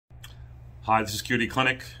Hi, this is QD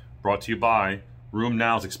Clinic, brought to you by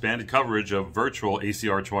RheumNow's expanded coverage of virtual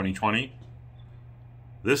ACR 2020.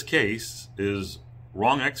 This case is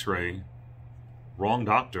wrong x-ray, wrong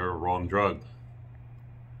doctor, wrong drug.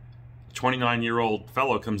 A 29-year-old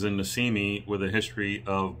fellow comes in to see me with a history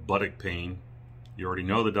of buttock pain. You already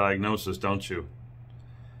know the diagnosis, don't you?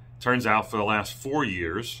 Turns out for the last 4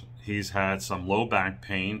 years, he's had some low back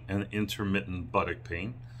pain and intermittent buttock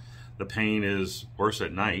pain. The pain is worse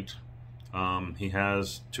at night. He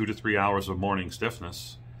has 2 to 3 hours of morning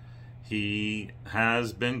stiffness. He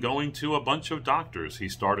has been going to a bunch of doctors. He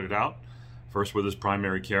started out first with his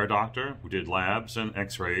primary care doctor, who did labs and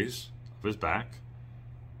x-rays of his back.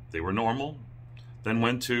 They were normal. Then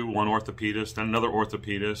went to one orthopedist, then another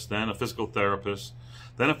orthopedist, then a physical therapist,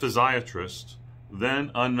 then a physiatrist,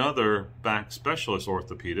 then another back specialist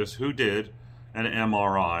orthopedist who did an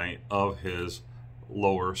MRI of his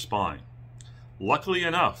lower spine. Luckily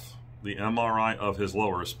enough, the MRI of his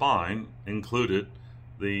lower spine included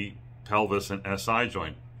the pelvis and SI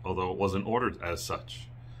joint, although it wasn't ordered as such.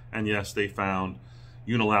 And yes, they found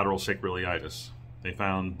unilateral sacroiliitis. They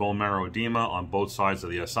found bone marrow edema on both sides of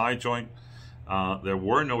the SI joint. There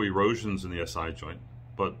were no erosions in the SI joint,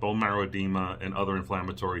 but bone marrow edema and other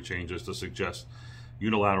inflammatory changes to suggest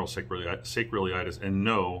unilateral sacroiliitis and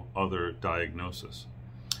no other diagnosis.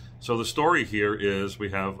 So the story here is we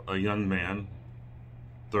have a young man,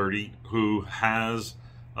 30, who has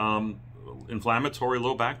inflammatory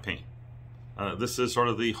low back pain. This is sort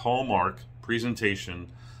of the hallmark presentation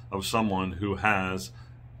of someone who has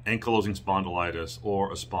ankylosing spondylitis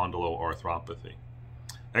or a spondyloarthropathy.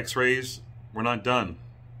 X-rays were not done.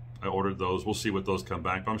 I ordered those. We'll see what those come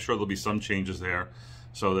back, but I'm sure there'll be some changes there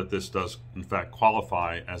so that this does in fact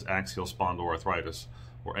qualify as axial spondyloarthritis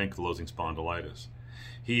or ankylosing spondylitis.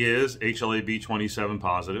 He is HLA-B27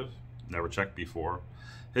 positive, never checked before.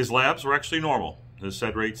 His labs were actually normal. His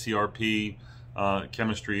SED rate, CRP,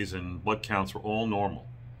 chemistries, and blood counts were all normal.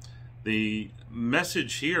 The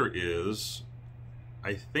message here is,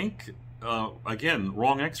 I think, again,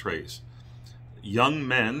 wrong x-rays. Young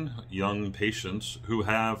men, young patients who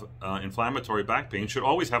have inflammatory back pain should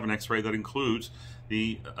always have an x-ray that includes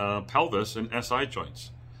the pelvis and SI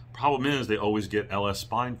joints. Problem is they always get LS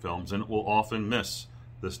spine films and will often miss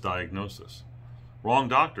this diagnosis. Wrong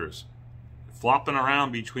doctors. Flopping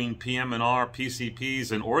around between PM&R,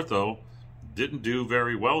 PCPs, and ortho didn't do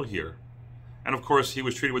very well here. And of course, he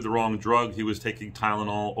was treated with the wrong drug. He was taking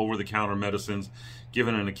Tylenol, over-the-counter medicines,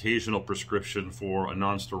 given an occasional prescription for a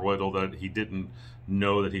non-steroidal that he didn't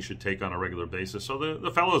know that he should take on a regular basis. So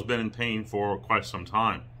the fellow's been in pain for quite some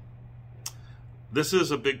time. This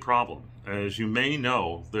is a big problem. As you may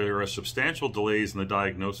know, there are substantial delays in the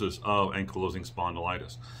diagnosis of ankylosing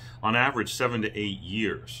spondylitis. On average, 7 to 8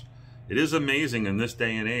 years. It is amazing in this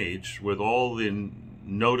day and age, with all the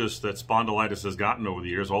notice that spondylitis has gotten over the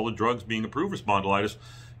years, all the drugs being approved for spondylitis,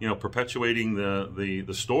 perpetuating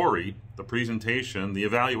the story, the presentation, the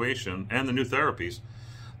evaluation, and the new therapies,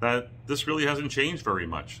 that this really hasn't changed very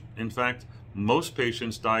much. In fact, most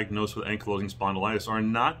patients diagnosed with ankylosing spondylitis are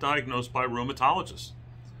not diagnosed by rheumatologists.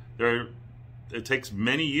 It takes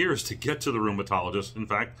many years to get to the rheumatologist. In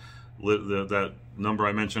fact, that number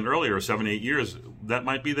I mentioned earlier, 7, 8 years, that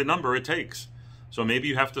might be the number it takes. So maybe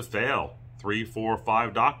you have to fail 3, 4,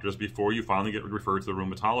 5 doctors before you finally get referred to the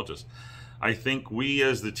rheumatologist. I think we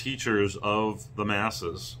as the teachers of the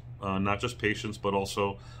masses, not just patients but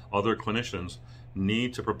also other clinicians,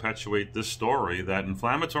 need to perpetuate this story that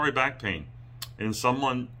inflammatory back pain in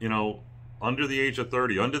someone under the age of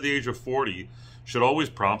 30, under the age of 40, should always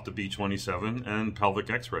prompt a B27 and pelvic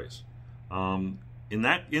x-rays. In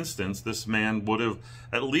that instance, this man would have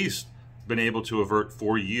at least been able to avert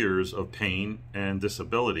 4 years of pain and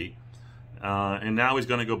disability. And now he's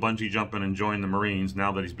going to go bungee jumping and join the Marines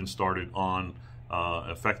now that he's been started on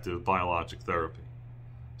effective biologic therapy.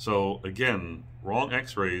 So again, wrong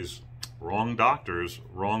x-rays, wrong doctors,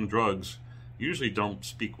 wrong drugs usually don't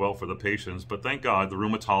speak well for the patients, but thank God the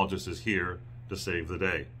rheumatologist is here to save the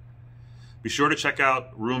day. Be sure to check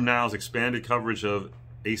out RheumNow's expanded coverage of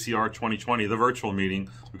ACR 2020, the virtual meeting.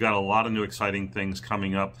 We've got a lot of new exciting things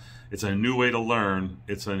coming up. It's a new way to learn.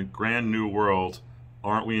 It's a brand new world.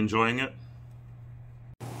 Aren't we enjoying it?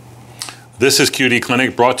 This is QD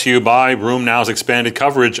Clinic, brought to you by RheumNow's expanded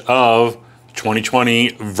coverage of 2020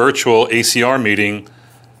 virtual ACR meeting.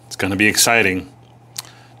 It's going to be exciting.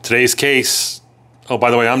 Today's case,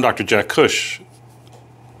 by the way, I'm Dr. Jack Cush.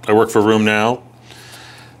 I work for RheumNow.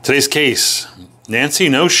 Today's case, Nancy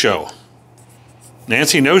No-Show.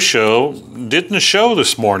 Nancy No-Show did a show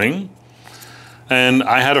this morning, and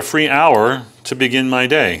I had a free hour to begin my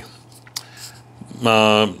day.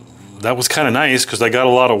 that was kind of nice because I got a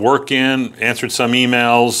lot of work in, answered some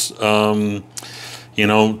emails,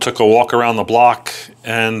 took a walk around the block,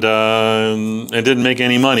 and didn't make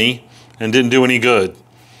any money and didn't do any good.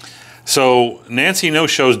 So Nancy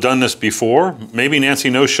No-Show's done this before. Maybe Nancy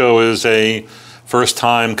No-Show is a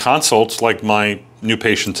first-time consult like my new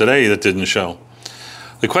patient today that didn't show.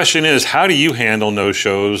 The question is, how do you handle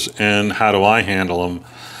no-shows and how do I handle them?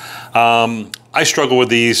 I struggle with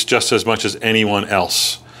these just as much as anyone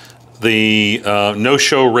else. The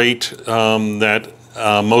no-show rate that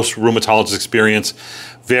most rheumatologists experience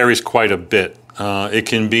varies quite a bit. It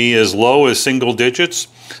can be as low as single digits,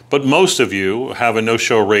 but most of you have a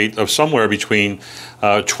no-show rate of somewhere between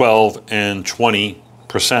 12 and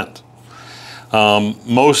 20%.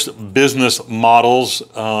 Most business models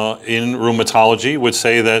in rheumatology would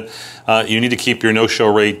say that you need to keep your no-show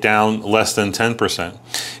rate down less than 10%.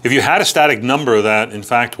 If you had a static number that in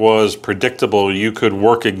fact was predictable, you could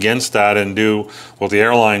work against that and do what the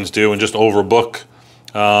airlines do and just overbook.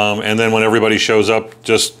 And then when everybody shows up,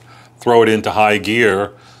 just throw it into high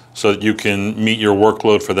gear so that you can meet your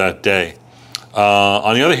workload for that day.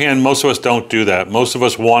 On the other hand, most of us don't do that. Most of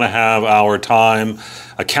us want to have our time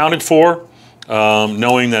accounted for,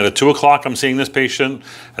 knowing that at 2 o'clock I'm seeing this patient,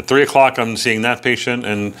 at 3 o'clock I'm seeing that patient,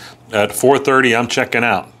 and at 4:30 I'm checking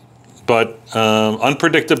out. But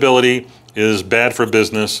unpredictability is bad for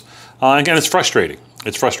business. Again, it's frustrating.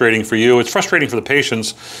 It's frustrating for you. It's frustrating for the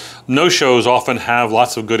patients. No-shows often have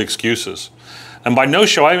lots of good excuses. And by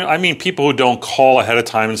no-show, I mean people who don't call ahead of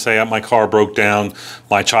time and say, my car broke down,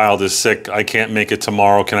 my child is sick, I can't make it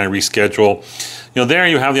tomorrow, can I reschedule? There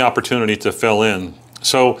you have the opportunity to fill in.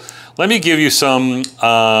 So let me give you some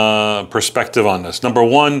perspective on this. Number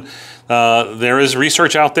one, there is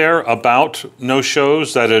research out there about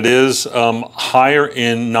no-shows that it is higher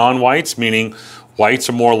in non-whites, meaning whites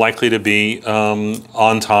are more likely to be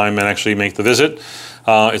on time and actually make the visit.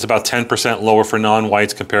 It's about 10% lower for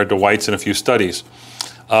non-whites compared to whites in a few studies.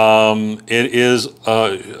 People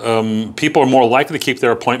are more likely to keep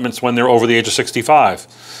their appointments when they're over the age of 65.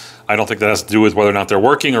 I don't think that has to do with whether or not they're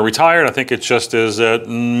working or retired. I think it just is that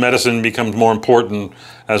medicine becomes more important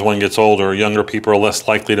as one gets older. Younger people are less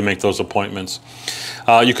likely to make those appointments.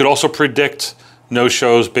 You could also predict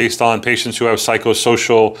no-shows based on patients who have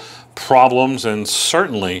psychosocial problems, and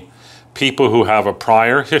certainly people who have a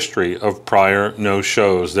prior history of prior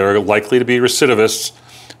no-shows. They're likely to be recidivists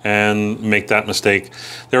and make that mistake.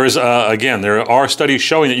 There are studies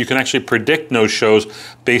showing that you can actually predict no-shows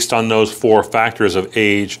based on those 4 factors of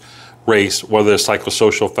age, race, whether they're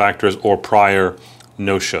psychosocial factors or prior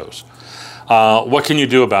no-shows. What can you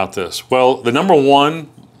do about this? Well, the number one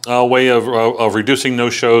way of reducing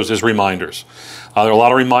no-shows is reminders. There are a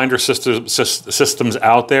lot of reminder systems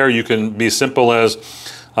out there. You can be as simple as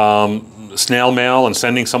snail mail and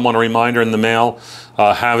sending someone a reminder in the mail,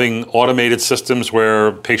 having automated systems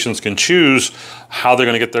where patients can choose how they're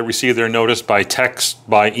going to receive their notice by text,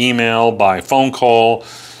 by email, by phone call,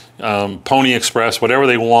 Pony Express, whatever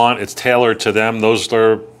they want. It's tailored to them. Those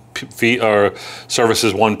are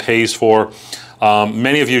services one pays for.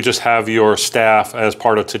 Many of you just have your staff as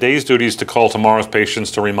part of today's duties to call tomorrow's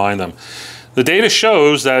patients to remind them. The data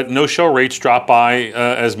shows that no-show rates drop by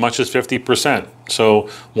as much as 50%. So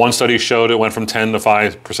one study showed it went from 10 to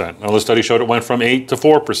 5%. Another study showed it went from 8 to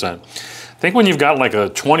 4%. I think when you've got like a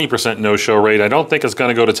 20% no-show rate, I don't think it's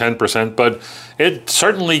going to go to 10%, but it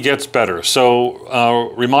certainly gets better.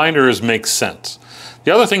 So reminders make sense.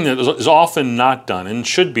 The other thing that is often not done and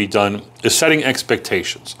should be done is setting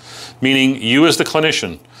expectations, meaning you as the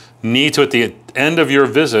clinician need to, at the end of your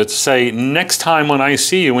visits, say, next time when I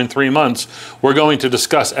see you in 3 months, we're going to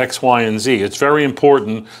discuss X, Y, and Z. It's very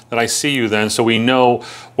important that I see you then so we know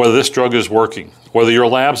whether this drug is working, whether your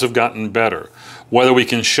labs have gotten better, whether we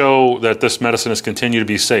can show that this medicine has continued to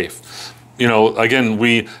be safe. Again,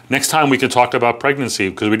 next time we can talk about pregnancy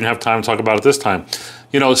because we didn't have time to talk about it this time.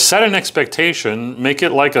 Set an expectation, make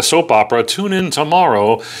it like a soap opera, tune in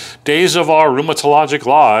tomorrow, days of our rheumatologic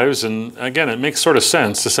lives, and again, it makes sort of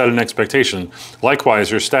sense to set an expectation. Likewise,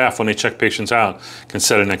 your staff, when they check patients out, can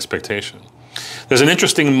set an expectation. There's an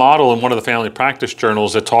interesting model in one of the family practice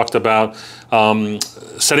journals that talked about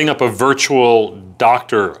setting up a virtual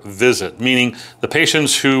doctor visit, meaning the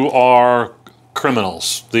patients who are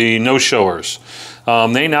criminals, the no-showers,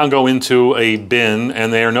 they now go into a bin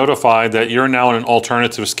and they are notified that you're now on an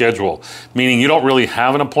alternative schedule, meaning you don't really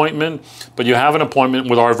have an appointment, but you have an appointment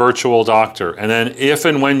with our virtual doctor. And then if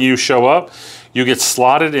and when you show up, you get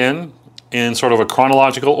slotted in sort of a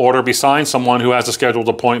chronological order beside someone who has a scheduled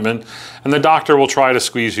appointment, and the doctor will try to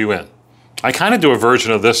squeeze you in. I kind of do a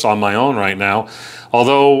version of this on my own right now,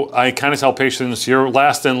 although I kind of tell patients, you're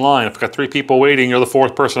last in line. If I've got 3 people waiting, you're the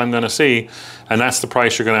 4th person I'm going to see, and that's the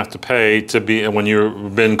price you're going to have to pay to be when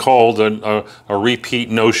you've been called a repeat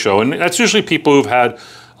no-show. And that's usually people who've had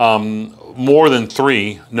more than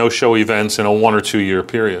 3 no-show events in a 1 or 2 year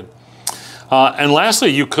period. And lastly,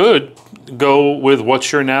 you could go with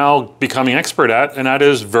what you're now becoming expert at, and that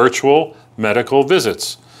is virtual medical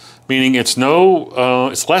visits. Meaning it's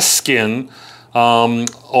less skin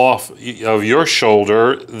off of your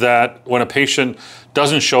shoulder that when a patient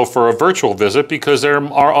doesn't show for a virtual visit, because there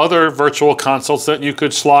are other virtual consults that you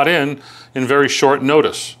could slot in very short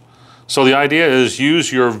notice. So the idea is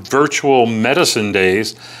use your virtual medicine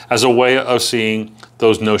days as a way of seeing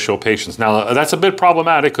those no-show patients. Now that's a bit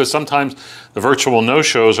problematic because sometimes the virtual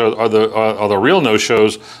no-shows are the real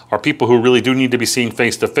no-shows are people who really do need to be seen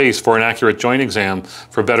face-to-face for an accurate joint exam,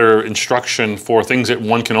 for better instruction, for things that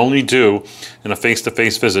one can only do in a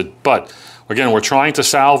face-to-face visit. But again, we're trying to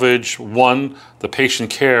salvage 1, the patient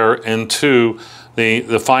care, and 2,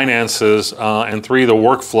 the finances, and 3, the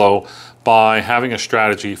workflow by having a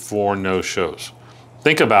strategy for no-shows.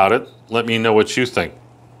 Think about it. Let me know what you think.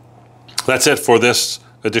 That's it for this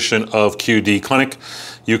edition of QD Clinic.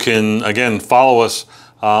 You can, again, follow us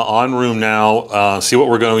on RheumNow, see what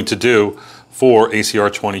we're going to do for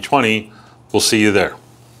ACR 2020. We'll see you there.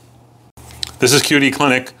 This is QD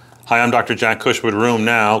Clinic. Hi, I'm Dr. Jack Cush with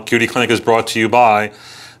RheumNow. QD Clinic is brought to you by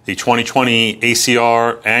the 2020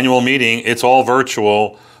 ACR annual meeting. It's all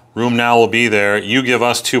virtual. RheumNow will be there. You give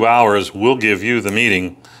us 2 hours, we'll give you the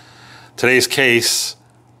meeting. Today's case,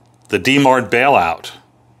 the DMARD bailout.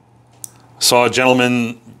 Saw a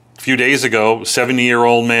gentleman a few days ago,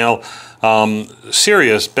 70-year-old male,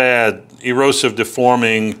 serious, bad, erosive,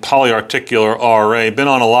 deforming, polyarticular RA, been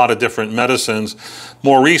on a lot of different medicines.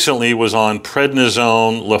 More recently was on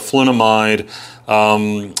prednisone, leflunomide,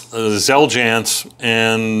 Xeljanz,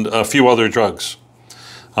 and a few other drugs.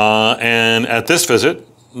 And at this visit,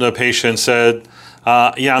 the patient said,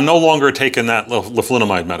 yeah, I'm no longer taking that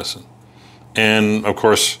leflunomide medicine. And of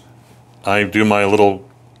course, I do my little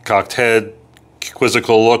cocked head,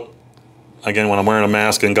 quizzical look. Again, when I'm wearing a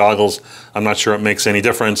mask and goggles, I'm not sure it makes any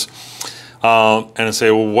difference. And I say,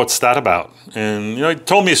 well, what's that about? And he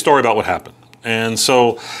told me a story about what happened. And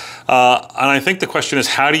so, and I think the question is,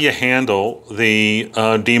 how do you handle the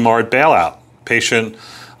DMARD bailout? Patient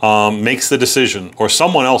makes the decision, or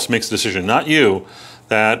someone else makes the decision, not you,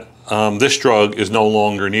 that this drug is no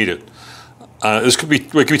longer needed. We could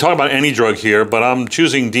be talking about any drug here, but I'm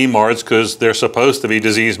choosing DMARDs because they're supposed to be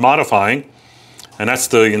disease modifying, and that's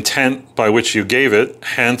the intent by which you gave it.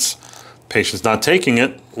 Hence, patient's not taking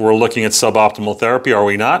it. We're looking at suboptimal therapy, are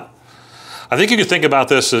we not? I think you could think about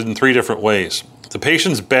this in 3 different ways. The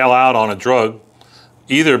patients bail out on a drug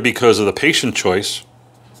either because of the patient choice,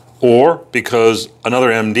 or because another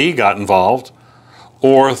MD got involved,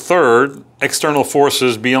 or third, external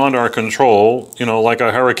forces beyond our control, like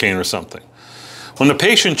a hurricane or something. When the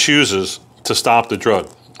patient chooses to stop the drug,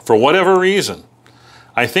 for whatever reason,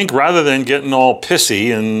 I think rather than getting all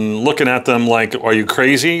pissy and looking at them like, are you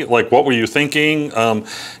crazy? Like, what were you thinking?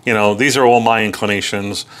 These are all my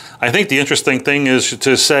inclinations. I think the interesting thing is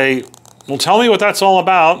to say, well, tell me what that's all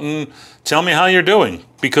about and tell me how you're doing.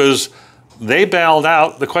 Because they bailed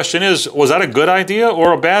out. The question is, was that a good idea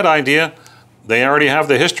or a bad idea? They already have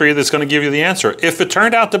the history that's going to give you the answer. If it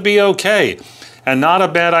turned out to be okay and not a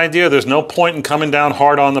bad idea, there's no point in coming down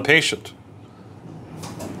hard on the patient.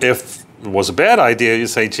 If it was a bad idea, you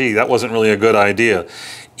say, gee, that wasn't really a good idea.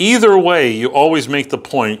 Either way, you always make the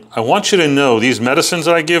point, I want you to know these medicines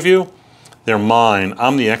that I give you, they're mine.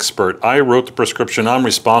 I'm the expert. I wrote the prescription. I'm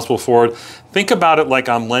responsible for it. Think about it like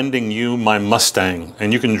I'm lending you my Mustang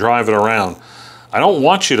and you can drive it around. I don't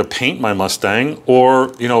want you to paint my Mustang or,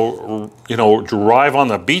 drive on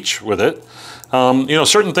the beach with it.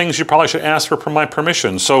 Certain things you probably should ask for my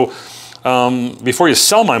permission. So before you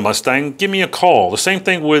sell my Mustang, give me a call. The same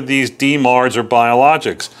thing with these DMARDs or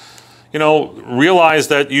biologics. Realize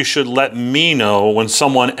that you should let me know when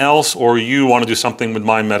someone else or you want to do something with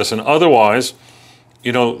my medicine. Otherwise,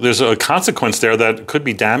 there's a consequence there that could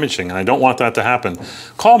be damaging, and I don't want that to happen.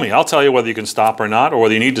 Call me. I'll tell you whether you can stop or not, or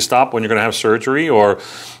whether you need to stop when you're going to have surgery, or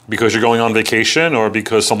because you're going on vacation, or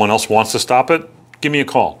because someone else wants to stop it. Give me a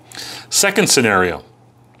call. Second scenario,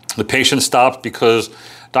 the patient stopped because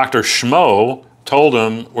Dr. Schmo told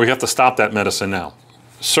him, well, you have to stop that medicine now.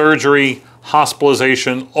 Surgery,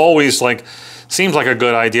 hospitalization, always seems like a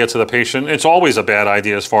good idea to the patient. It's always a bad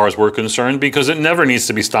idea as far as we're concerned because it never needs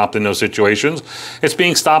to be stopped in those situations. It's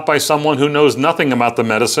being stopped by someone who knows nothing about the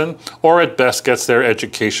medicine or at best gets their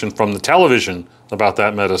education from the television about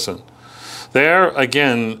that medicine. There,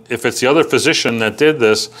 again, if it's the other physician that did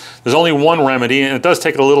this, there's only one remedy, and it does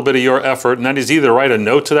take a little bit of your effort, and that is either write a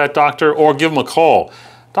note to that doctor or give him a call.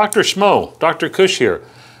 Dr. Schmo, Dr. Cush here.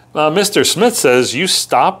 Mr. Smith says you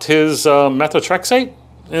stopped his methotrexate.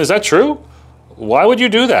 Is that true? Why would you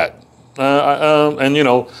do that? And you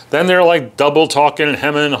know, then they're like double talking and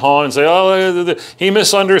hemming and hawing and say, oh, he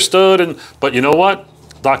misunderstood. But you know what?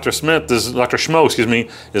 Dr. Schmo, excuse me,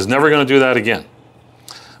 is never going to do that again.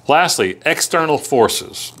 Lastly, external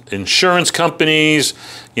forces, insurance companies,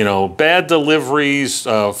 you know, bad deliveries,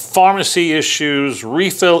 pharmacy issues,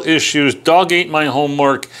 refill issues, dog ate my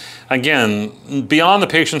homework. Again, beyond the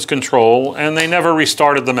patient's control, and they never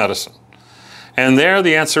restarted the medicine. And there,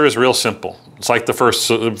 the answer is real simple. It's like the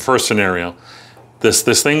first scenario.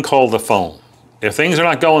 This thing called the phone. If things are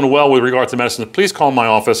not going well with regard to medicine, please call my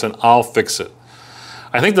office and I'll fix it.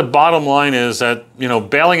 I think the bottom line is that, you know,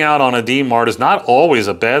 bailing out on a DMARD is not always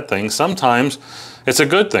a bad thing. Sometimes it's a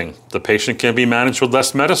good thing. The patient can be managed with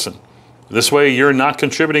less medicine. This way, you're not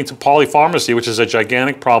contributing to polypharmacy, which is a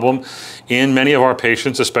gigantic problem in many of our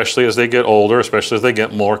patients, especially as they get older, especially as they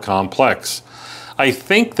get more complex. I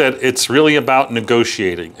think that it's really about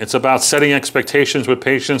negotiating. It's about setting expectations with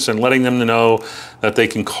patients and letting them know that they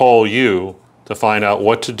can call you to find out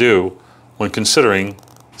what to do when considering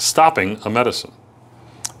stopping a medicine.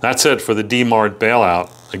 That's it for the DMARD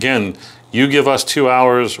bailout. Again, you give us 2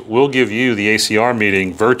 hours, we'll give you the ACR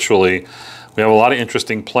meeting virtually. We have a lot of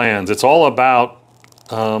interesting plans. It's all about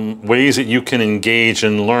ways that you can engage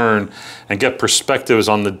and learn and get perspectives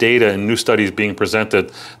on the data and new studies being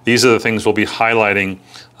presented. These are the things we'll be highlighting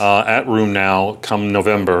at RheumNow come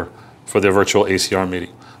November for the virtual ACR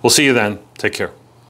meeting. We'll see you then. Take care.